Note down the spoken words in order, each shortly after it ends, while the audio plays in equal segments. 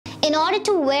In order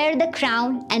to wear the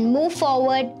crown and move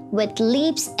forward with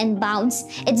leaps and bounds,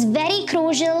 it's very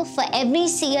crucial for every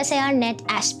CSIR NET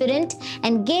aspirant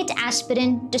and GATE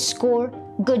aspirant to score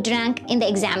good rank in the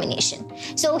examination.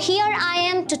 So here I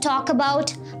am to talk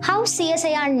about how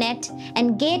CSIR NET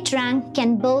and GATE rank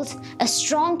can build a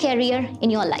strong career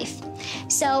in your life.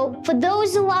 So for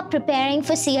those who are preparing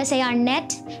for CSIR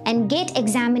NET and GATE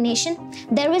examination,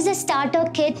 there is a starter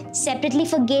kit separately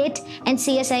for GATE and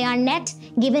CSIR NET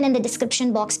given in the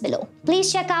description box below.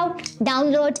 Please check out,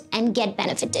 download and get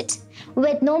benefited.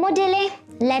 With no more delay,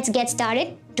 let's get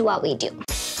started to our video.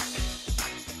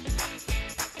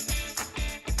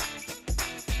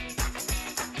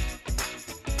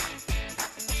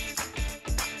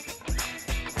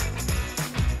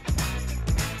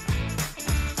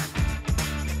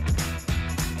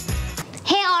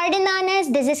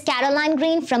 This is Caroline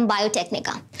Green from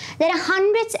Biotechnica. There are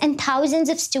hundreds and thousands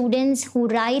of students who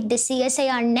write the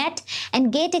CSIR NET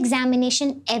and GATE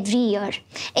examination every year.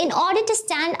 In order to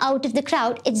stand out of the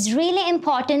crowd, it's really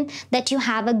important that you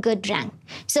have a good rank.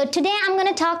 So today I'm going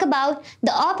to talk about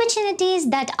the opportunities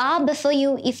that are before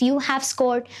you if you have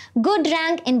scored good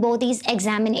rank in both these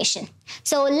examinations.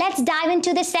 So let's dive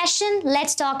into the session.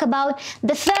 Let's talk about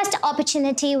the first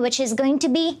opportunity, which is going to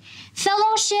be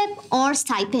fellowship or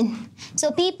stipend.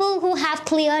 So people who have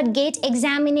cleared GATE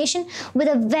examination with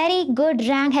a very good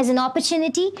rank has an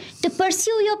opportunity to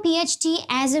pursue your PhD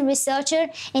as a researcher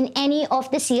in any of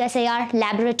the CSIR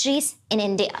laboratories in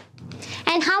India.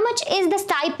 And how much is the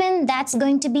stipend? That's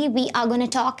going to be, we are going to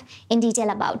talk in detail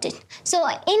about it. So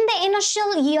in the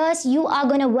initial years, you are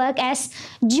going to work as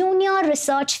junior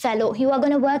research fellow. You are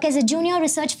going to work as a junior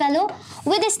research fellow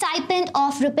with a stipend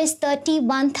of rupees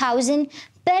 31,000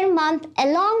 per month,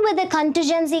 along with a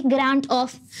contingency grant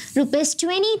of rupees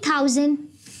 20,000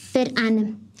 per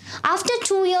annum. After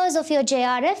 2 years of your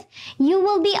JRF, you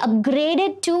will be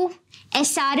upgraded to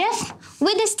SRF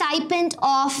with a stipend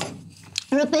of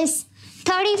rupees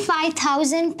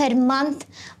 35,000 per month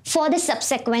for the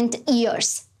subsequent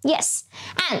years. Yes,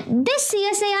 and this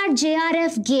CSIR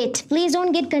JRF GATE, please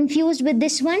don't get confused with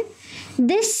this one.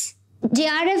 This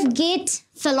JRF GATE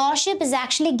fellowship is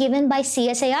actually given by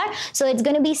CSIR. So it's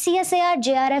going to be CSIR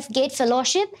JRF GATE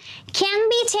fellowship can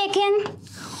be taken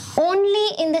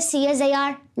only in the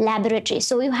CSIR laboratory.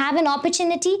 So you have an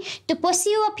opportunity to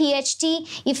pursue a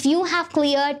PhD if you have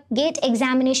cleared GATE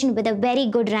examination with a very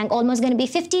good rank, almost going to be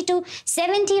 50 to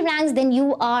 70 ranks, then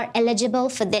you are eligible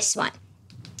for this one.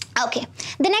 Okay,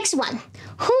 the next one.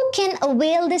 Who can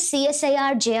avail the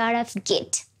CSIR JRF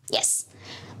GATE? Yes,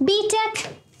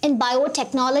 BTech in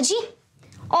biotechnology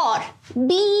or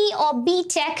BE or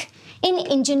BTech in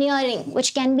engineering,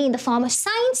 which can be in the form of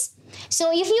science.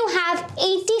 So if you have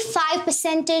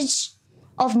 85%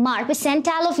 of mark,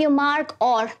 percentile of your mark,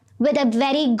 or with a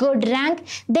very good rank,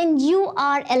 then you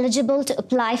are eligible to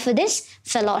apply for this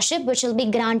fellowship, which will be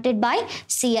granted by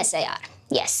CSIR.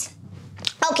 Yes.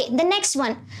 Okay, the next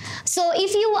one. So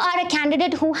if you are a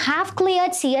candidate who have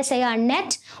cleared CSIR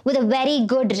NET with a very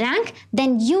good rank,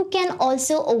 then you can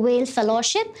also avail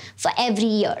fellowship for every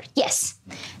year. Yes.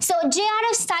 So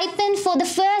JRF stipend for the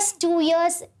first 2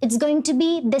 years, it's going to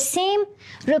be the same,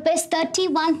 rupees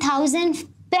 31,000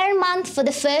 per month for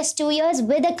the first 2 years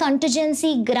with a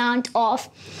contingency grant of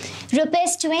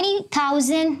rupees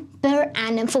 20,000 per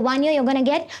annum. For 1 year, you're going to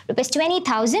get rupees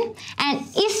 20,000. And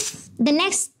if the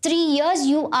next 3 years,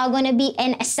 you are going to be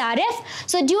an SRF.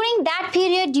 So during that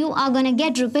period, you are going to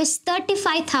get rupees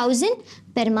 35,000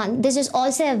 per month. This is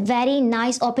also a very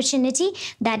nice opportunity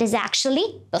that is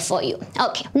actually before you.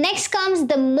 Okay, next comes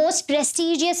the most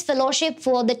prestigious fellowship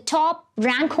for the top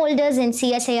rank holders in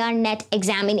CSIR NET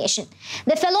examination.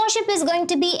 The fellowship is going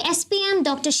to be SPM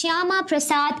Dr. Shyama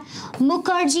Prasad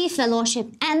Mukherjee Fellowship,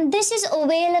 and this is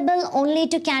available only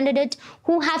to candidates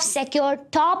who have secured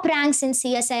top ranks in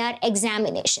CSIR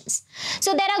examinations.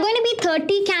 So there are going to be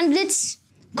 30 candidates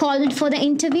called for the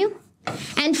interview,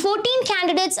 and 14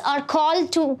 candidates are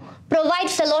called to provide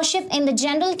fellowship in the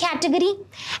general category,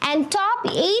 and top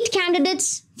 8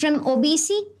 candidates from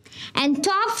OBC, and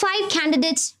top 5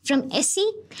 candidates from SC,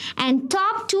 and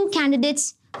top 2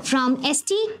 candidates from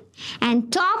ST,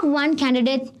 and top 1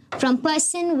 candidate from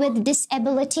person with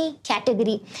disability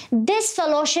category. This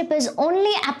fellowship is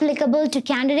only applicable to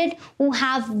candidates who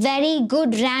have very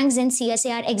good ranks in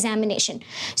CSIR examination.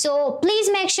 So please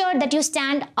make sure that you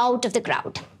stand out of the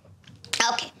crowd.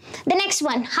 Okay, the next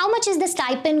one. How much is the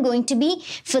stipend going to be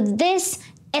for this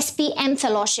SPM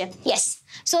fellowship? Yes.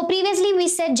 So previously we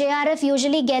said JRF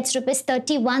usually gets rupees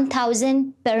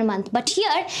 31,000 per month. But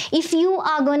here, if you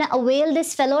are going to avail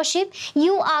this fellowship,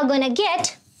 you are going to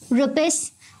get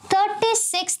rupees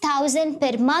 36,000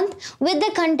 per month with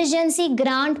the contingency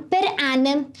grant per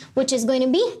annum, which is going to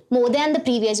be more than the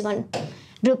previous one,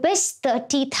 rupees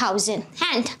 30,000.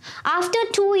 And after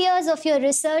 2 years of your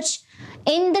research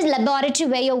in the laboratory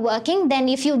where you're working, then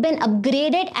if you've been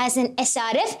upgraded as an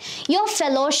SRF, your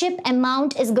fellowship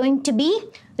amount is going to be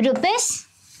rupees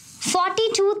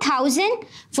 42,000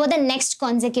 for the next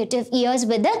consecutive years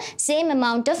with the same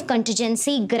amount of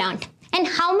contingency grant. And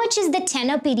how much is the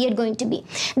tenure period going to be?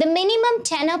 The minimum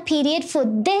tenure period for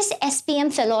this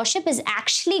SPM fellowship is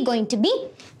actually going to be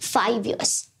 5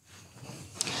 years.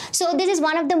 So this is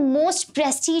one of the most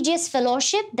prestigious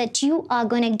fellowship that you are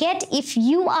going to get if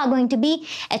you are going to be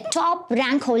a top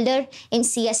rank holder in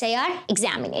CSIR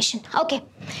examination. Okay.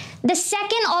 The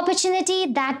second opportunity,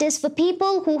 that is for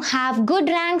people who have good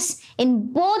ranks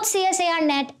in both CSIR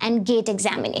NET and GATE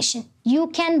examination. You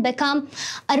can become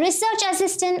a research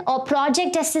assistant or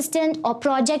project assistant or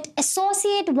project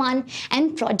associate 1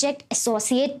 and project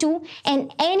associate 2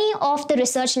 in any of the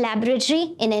research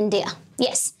laboratory in India.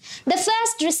 Yes, the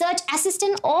first research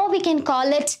assistant, or we can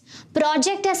call it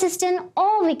project assistant,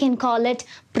 or we can call it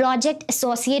project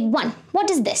associate 1. What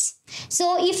is this?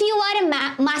 So if you are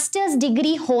a master's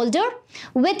degree holder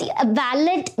with a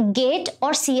valid GATE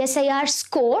or CSIR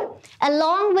score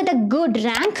along with a good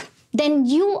rank, then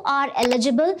you are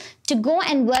eligible to go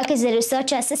and work as a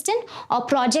research assistant or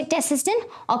project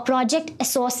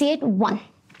associate 1.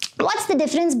 What's the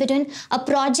difference between a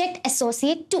project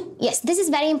associate 2? Yes, this is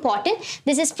very important.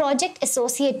 This is project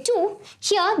associate 2.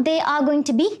 Here they are going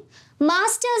to be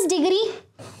master's degree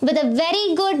with a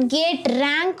very good GATE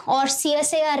rank or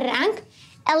CSIR rank.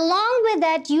 Along with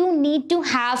that, you need to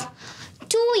have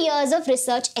 2 years of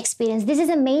research experience. This is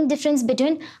the main difference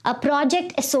between a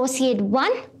project associate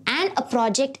 1 and a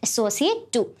project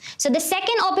associate 2. So the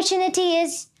second opportunity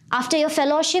is, after your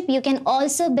fellowship, you can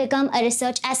also become a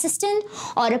research assistant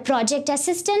or a project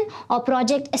assistant or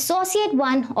project associate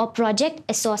 1 or project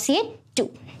associate 2.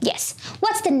 Yes.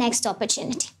 What's the next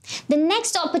opportunity? The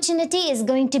next opportunity is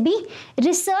going to be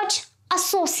research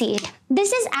associate.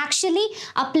 This is actually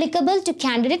applicable to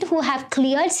candidates who have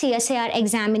cleared CSIR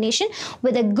examination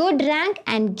with a good rank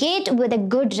and GATE with a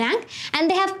good rank,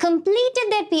 and they have completed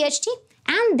their PhD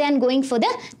and then going for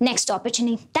the next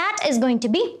opportunity. That is going to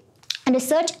be a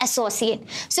research associate.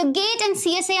 So GATE and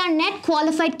CSIR NET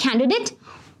qualified candidate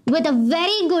with a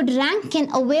very good rank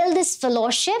can avail this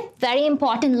fellowship, very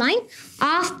important line,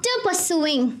 after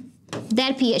pursuing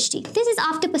their PhD. This is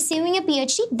after pursuing a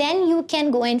PhD, then you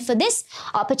can go in for this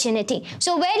opportunity.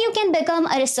 So where you can become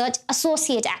a research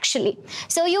associate actually.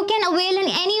 So you can avail in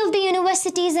any of the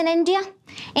universities in India,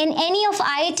 in any of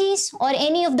IITs or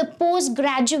any of the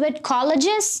postgraduate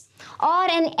colleges, or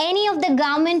in any of the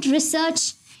government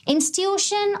research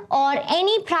institution or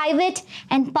any private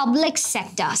and public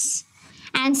sectors,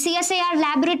 and CSIR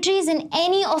laboratories in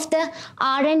any of the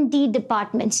R&D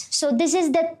departments. So this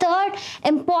is the third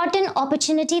important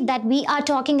opportunity that we are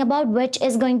talking about, which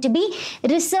is going to be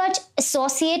research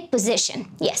associate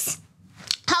position. Yes.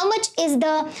 How much is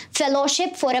the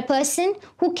fellowship for a person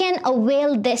who can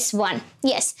avail this one?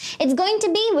 Yes, it's going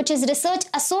to be, which is research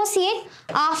associate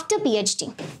after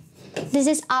PhD. This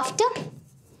is after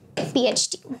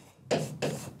PhD.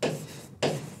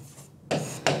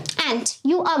 And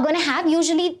you are going to have,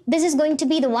 usually this is going to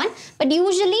be the one, but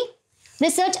usually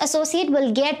research associate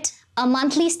will get a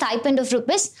monthly stipend of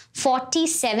rupees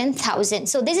 47,000.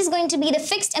 So this is going to be the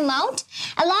fixed amount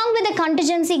along with a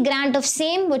contingency grant of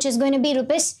same, which is going to be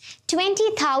rupees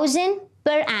 20,000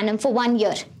 per annum for 1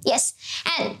 year. Yes,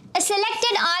 and a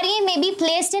selected RA may be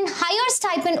placed in higher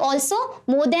stipend also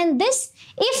more than this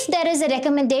if there is a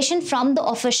recommendation from the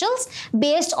officials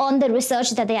based on the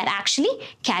research that they are actually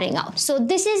carrying out. So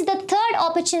this is the third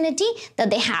opportunity that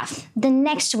they have. The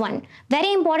next one,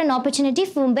 very important opportunity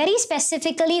for very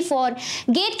specifically for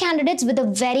GATE candidates with a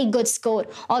very good score,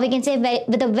 or we can say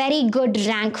with a very good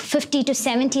rank, 50 to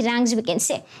 70 ranks we can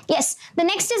say. Yes, the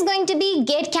next is going to be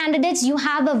GATE candidates. You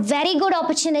have a very good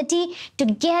opportunity to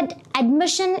get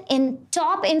admission in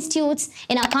top institutes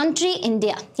in our country,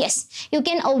 India. Yes, you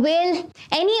can avail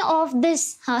any of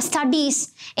these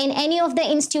studies in any of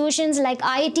the institutions like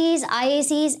IITs,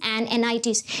 IICs and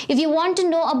NITs. If you want to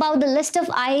know about the list of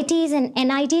IITs and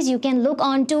NITs, you can look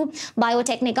onto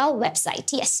Biotechnica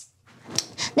website. Yes.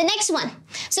 The next one.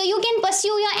 So you can pursue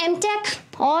your MTech,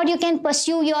 or you can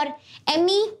pursue your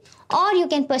ME, or you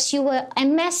can pursue a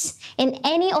MS in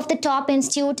any of the top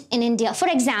institute in India. For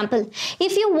example,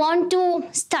 if you want to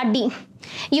study,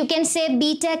 you can say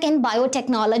BTech in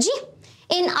biotechnology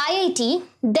in IIT,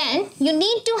 then you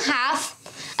need to have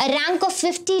a rank of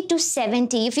 50 to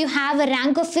 70. If you have a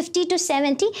rank of 50 to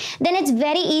 70, then it's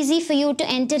very easy for you to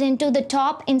enter into the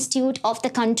top institute of the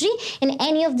country in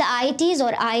any of the IITs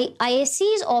or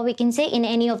ISCs, or we can say in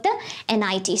any of the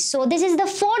NITs. So this is the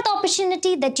fourth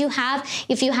opportunity that you have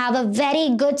if you have a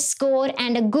very good score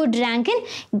and a good rank in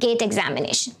GATE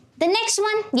examination. The next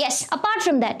one, yes, apart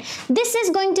from that, this is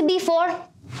going to be for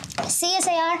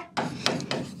CSIR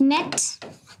NET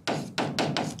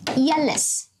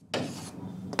LS.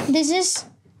 This is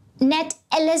NET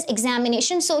LS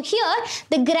examination. So here,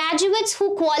 the graduates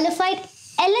who qualified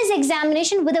LS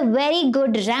examination with a very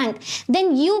good rank,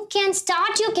 then you can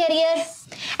start your career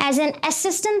as an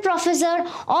assistant professor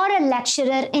or a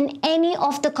lecturer in any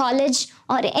of the college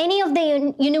or any of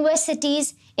the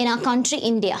universities in our country,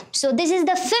 India. So this is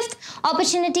the fifth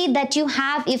opportunity that you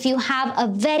have if you have a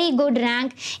very good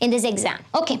rank in this exam.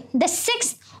 Okay, the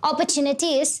sixth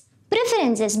opportunity is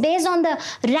preferences. Based on the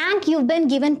rank, you've been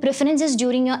given preferences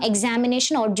during your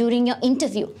examination or during your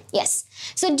interview. Yes.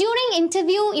 So during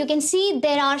interview, you can see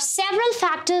there are several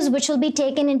factors which will be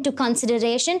taken into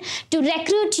consideration to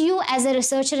recruit you as a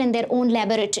researcher in their own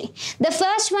laboratory. The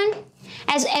first one,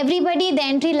 as everybody, the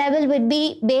entry level would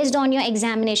be based on your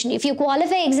examination. If you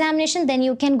qualify examination, then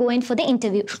you can go in for the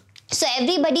interview. So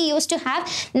everybody used to have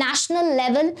national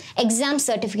level exam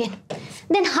certificate.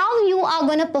 Then how you are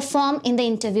going to perform in the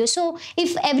interview? So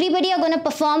if everybody are going to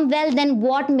perform well, then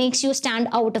what makes you stand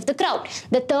out of the crowd?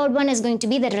 The third one is going to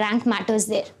be the rank matters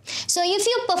there. So if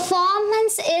your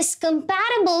performance is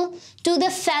comparable to the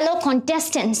fellow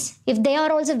contestants, if they are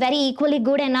also very equally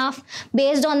good enough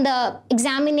based on the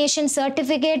examination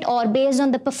certificate or based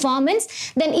on the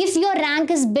performance, then if your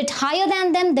rank is a bit higher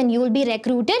than them, then you will be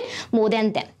recruited more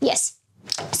than them. Yes.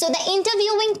 So the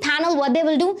interviewing panel, what they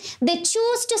will do, they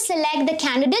choose to select the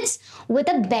candidates with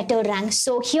a better rank.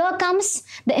 So here comes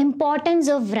the importance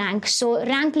of rank. So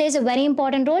rank plays a very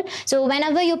important role. So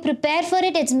whenever you prepare for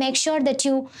it, it's make sure that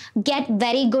you get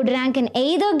very good rank in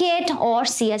either GATE or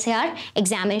CSIR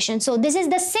examination. So this is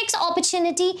the sixth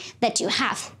opportunity that you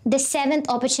have. The seventh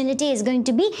opportunity is going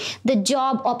to be the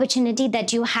job opportunity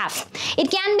that you have. It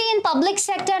can be in public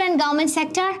sector and government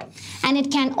sector, and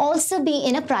it can also be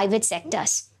in a private sector.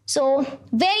 So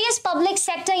various public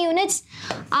sector units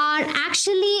are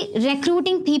actually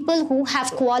recruiting people who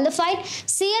have qualified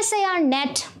CSIR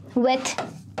NET with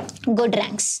good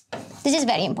ranks. This is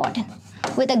very important,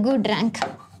 with a good rank.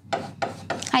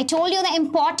 I told you the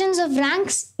importance of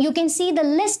ranks. You can see the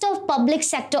list of public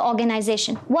sector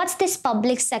organization. What's this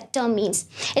public sector means?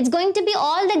 It's going to be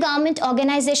all the government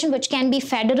organization, which can be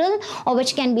federal or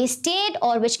which can be state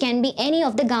or which can be any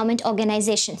of the government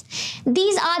organizations.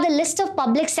 These are the list of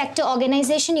public sector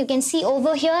organization you can see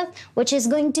over here, which is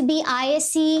going to be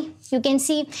ISC, you can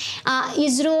see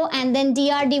ISRO, and then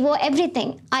DRDO,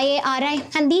 everything,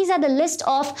 IARI. And these are the list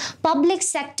of public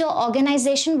sector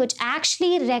organization which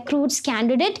actually recruits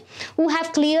candidates who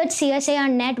have cleared CSIR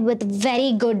NET with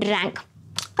very good rank.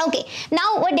 Okay,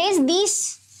 nowadays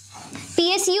these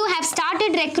PSU have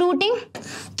started recruiting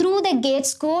through the GATE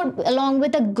score along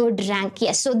with a good rank.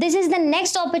 Yes, so this is the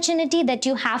next opportunity that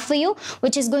you have for you,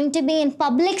 which is going to be in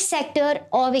public sector,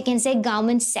 or we can say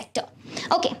government sector.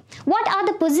 Okay, what are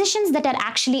the positions that are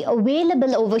actually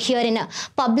available over here in a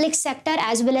public sector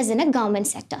as well as in a government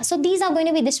sector? So these are going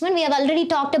to be this one. We have already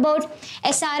talked about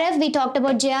SRF, we talked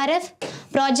about JRF,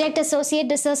 Project Associate,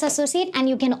 Research Associate, and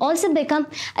you can also become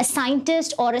a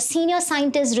scientist or a senior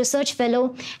scientist research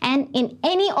fellow, and in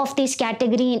any of these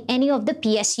category, in any of the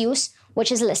PSUs,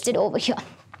 which is listed over here.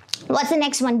 What's the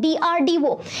next one?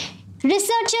 DRDO.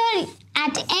 Researcher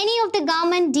at any of the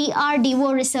government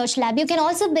DRDO research lab. You can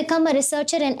also become a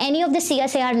researcher in any of the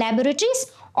CSIR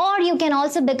laboratories, or you can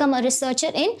also become a researcher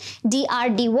in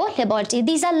DRDO laboratory.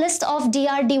 These are list of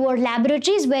DRDO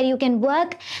laboratories where you can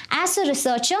work as a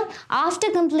researcher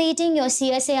after completing your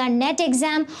CSIR NET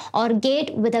exam or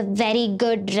GATE with a very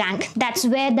good rank. That's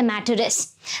where the matter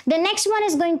is. The next one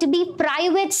is going to be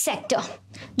private sector.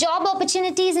 Job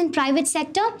opportunities in private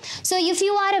sector. So if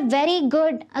you are a very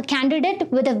good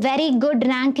candidate with a very good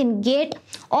rank in GATE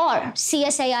or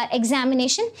CSIR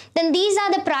examination, then these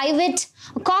are the private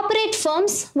corporate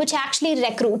firms which actually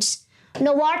recruits.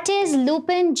 Novartis,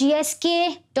 Lupin,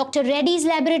 GSK, Dr. Reddy's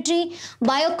Laboratory,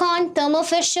 Biocon, Thermo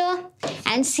Fisher,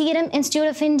 and Serum Institute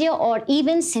of India, or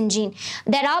even Syngene.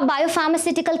 There are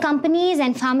biopharmaceutical companies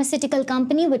and pharmaceutical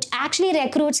company which actually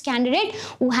recruits candidates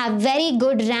who have very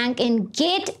good rank in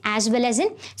GATE as well as in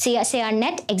CSIR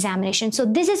NET examination. So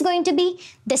this is going to be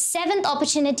the seventh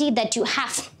opportunity that you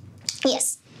have.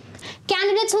 Yes.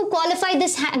 Candidates who qualify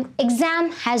this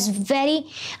exam has very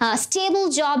stable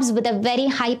jobs with a very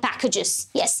high packages.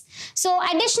 Yes. So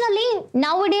additionally,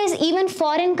 nowadays even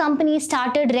foreign companies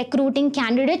started recruiting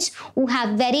candidates who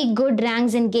have very good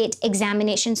ranks in GATE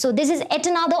examination. So this is yet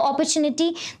another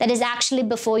opportunity that is actually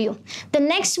before you. The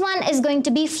next one is going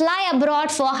to be fly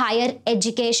abroad for higher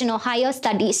education or higher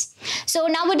studies. So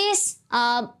nowadays,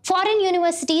 foreign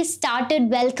universities started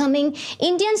welcoming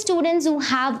Indian students who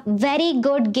have very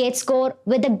good GATE score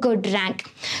with a good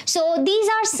rank. So these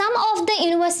are some of the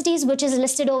universities which is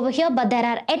listed over here, but there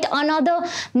are yet another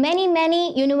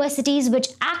many universities which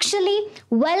actually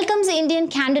welcomes Indian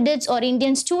candidates or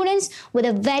Indian students with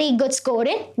a very good score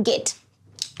in GATE.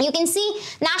 You can see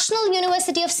National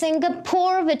University of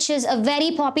Singapore, which is a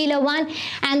very popular one,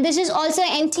 and this is also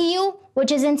NTU,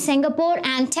 which is in Singapore,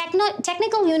 and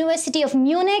Technical University of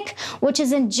Munich, which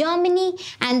is in Germany,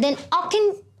 and then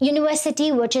Aachen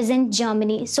University, which is in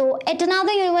Germany. So at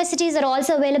another universities are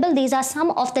also available. These are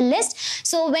some of the list.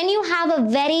 So when you have a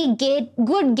very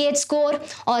good GATE score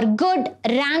or good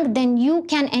rank, then you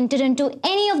can enter into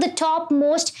any of the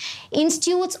topmost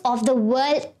institutes of the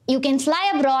world. You can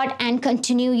fly abroad and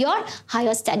continue your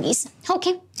higher studies.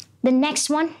 Okay, the next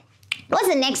one. What's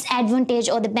the next advantage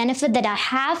or the benefit that I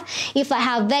have if I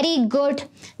have very good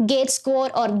GATE score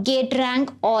or GATE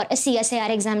rank or a CSIR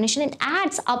examination? It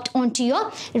adds up onto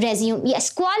your resume. Yes,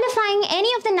 qualifying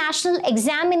any of the national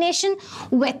examination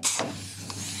with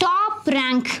top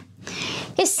rank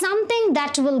is something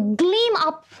that will gleam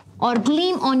up or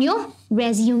gleam on your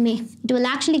resume. It will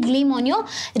actually gleam on your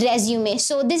resume.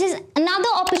 So this is another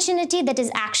opportunity that is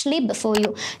actually before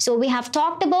you. So we have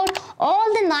talked about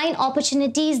all the 9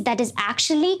 opportunities that is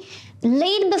actually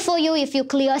laid before you if you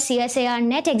clear CSIR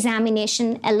NET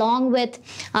examination along with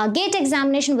GATE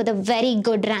examination with a very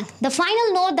good rank. The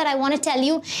final note that I want to tell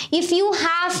you, if you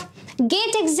have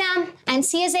GATE exam and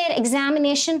CSIR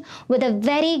examination with a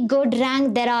very good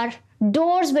rank, there are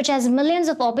doors which has millions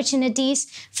of opportunities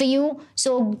for you.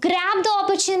 So grab the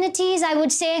opportunities, I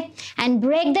would say, and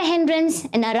break the hindrance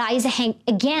and arise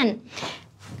again.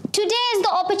 Today is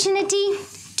the opportunity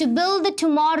to build the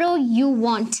tomorrow you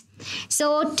want.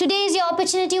 So today is your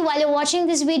opportunity. While you're watching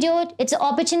this video, it's an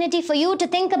opportunity for you to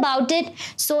think about it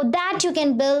so that you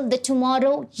can build the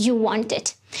tomorrow you want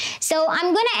it. So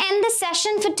I'm going to end the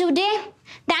session for today.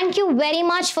 Thank you very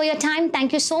much for your time.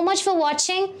 Thank you so much for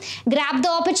watching. Grab the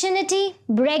opportunity,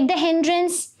 break the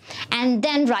hindrance, and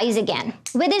then rise again.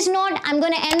 With this note, I'm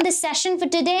going to end this session for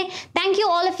today. Thank you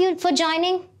all of you for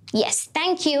joining. Yes,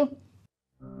 thank you.